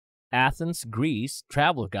Athens, Greece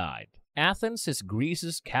Travel Guide. Athens is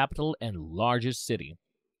Greece's capital and largest city.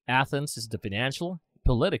 Athens is the financial,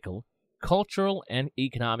 political, cultural, and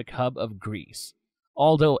economic hub of Greece.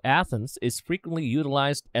 Although Athens is frequently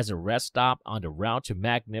utilized as a rest stop on the route to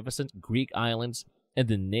magnificent Greek islands and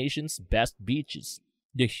the nation's best beaches,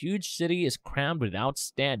 the huge city is crammed with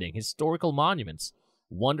outstanding historical monuments,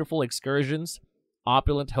 wonderful excursions,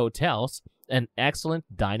 opulent hotels, and excellent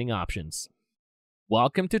dining options.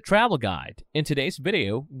 Welcome to Travel Guide. In today's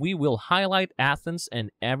video, we will highlight Athens and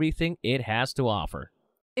everything it has to offer.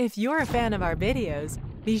 If you're a fan of our videos,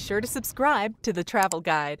 be sure to subscribe to the Travel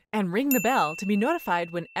Guide and ring the bell to be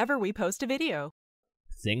notified whenever we post a video.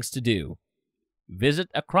 Things to do. Visit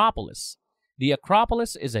Acropolis. The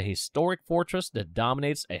Acropolis is a historic fortress that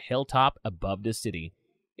dominates a hilltop above the city.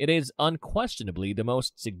 It is unquestionably the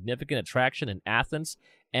most significant attraction in Athens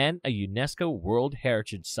and a UNESCO World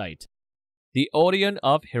Heritage Site. The Odeon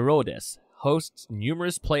of Herodes hosts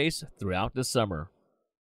numerous plays throughout the summer.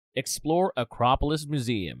 Explore Acropolis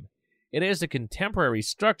Museum. It is a contemporary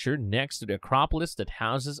structure next to the Acropolis that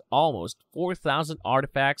houses almost 4,000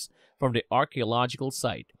 artifacts from the archaeological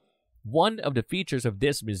site. One of the features of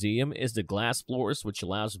this museum is the glass floors, which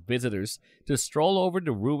allows visitors to stroll over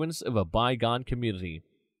the ruins of a bygone community.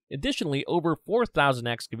 Additionally, over 4,000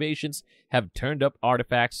 excavations have turned up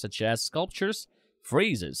artifacts such as sculptures,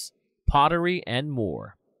 friezes, pottery, and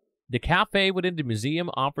more. The cafe within the museum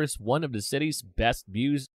offers one of the city's best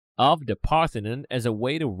views of the Parthenon as a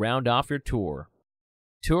way to round off your tour.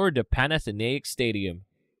 Tour the Panathenaic Stadium.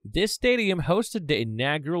 This stadium hosted the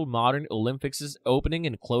inaugural modern Olympics' opening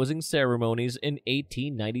and closing ceremonies in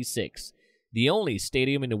 1896, the only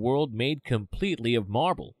stadium in the world made completely of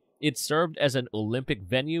marble. It served as an Olympic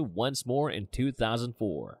venue once more in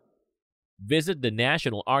 2004. Visit the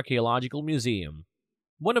National Archaeological Museum.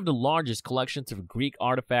 One of the largest collections of Greek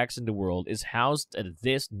artifacts in the world is housed at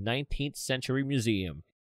this 19th century museum.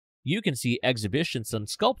 You can see exhibitions on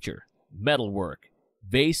sculpture, metalwork,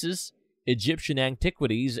 vases, Egyptian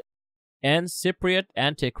antiquities, and Cypriot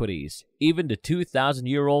antiquities. Even the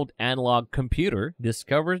 2,000-year-old analog computer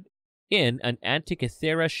discovered in an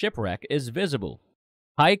Antikythera shipwreck is visible.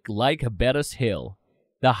 Hike Lycabettus Hill.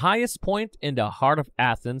 The highest point in the heart of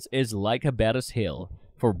Athens is Lycabettus Hill.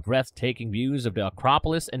 For breathtaking views of the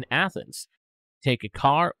Acropolis and Athens, take a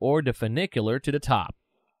car or the funicular to the top.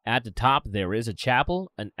 At the top, there is a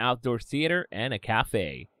chapel, an outdoor theater, and a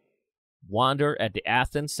cafe. Wander at the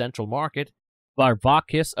Athens Central Market,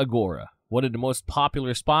 Varvakis Agora. One of the most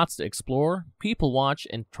popular spots to explore, people watch,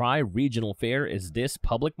 and try regional fare is this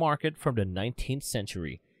public market from the 19th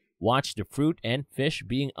century. Watch the fruit and fish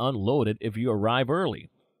being unloaded if you arrive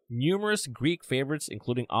early. Numerous Greek favorites,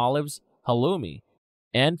 including olives, halloumi,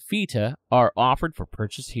 and feta, are offered for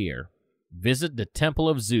purchase here. Visit the Temple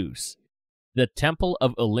of Zeus. The Temple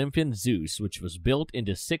of Olympian Zeus, which was built in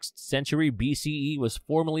the 6th century BCE, was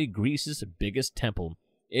formerly Greece's biggest temple.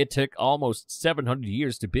 It took almost 700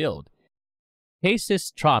 years to build.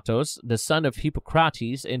 Pisistratos, the son of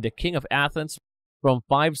Hippocrates and the king of Athens from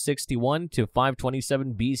 561 to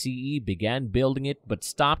 527 BCE, began building it but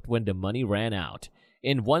stopped when the money ran out.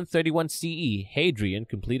 In 131 CE, Hadrian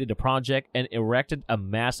completed the project and erected a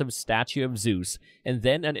massive statue of Zeus, and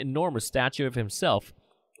then an enormous statue of himself.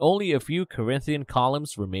 Only a few Corinthian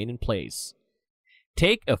columns remain in place.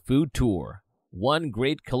 Take a food tour. One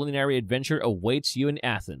great culinary adventure awaits you in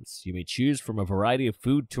Athens. You may choose from a variety of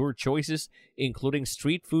food tour choices, including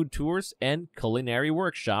street food tours and culinary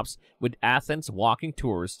workshops with Athens walking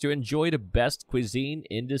tours to enjoy the best cuisine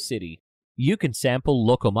in the city. You can sample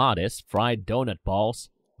lokomatis, fried donut balls,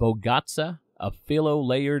 bogatsa, a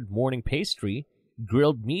phyllo-layered morning pastry,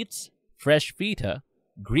 grilled meats, fresh feta,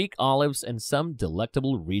 Greek olives, and some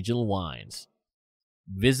delectable regional wines.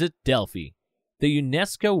 Visit Delphi. The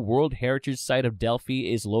UNESCO World Heritage Site of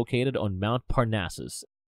Delphi is located on Mount Parnassus,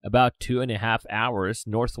 about 2.5 hours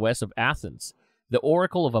northwest of Athens. The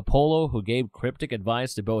oracle of Apollo, who gave cryptic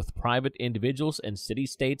advice to both private individuals and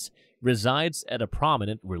city-states, resides at a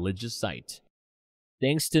prominent religious site.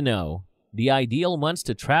 Things to know. The ideal months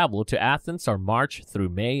to travel to Athens are March through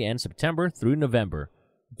May and September through November.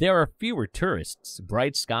 There are fewer tourists,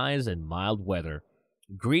 bright skies, and mild weather.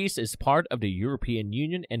 Greece is part of the European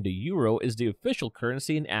Union, and the euro is the official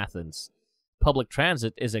currency in Athens. Public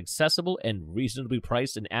transit is accessible and reasonably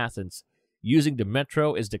priced in Athens. Using the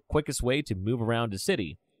metro is the quickest way to move around the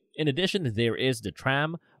city. In addition, there is the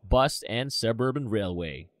tram, bus, and suburban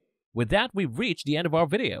railway. With that, we've reached the end of our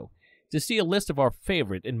video. To see a list of our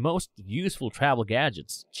favorite and most useful travel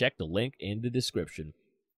gadgets, check the link in the description.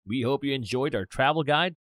 We hope you enjoyed our travel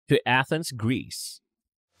guide to Athens, Greece.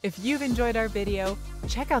 If you've enjoyed our video,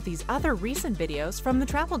 check out these other recent videos from the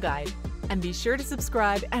Travel Guide. And be sure to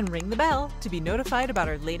subscribe and ring the bell to be notified about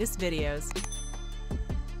our latest videos.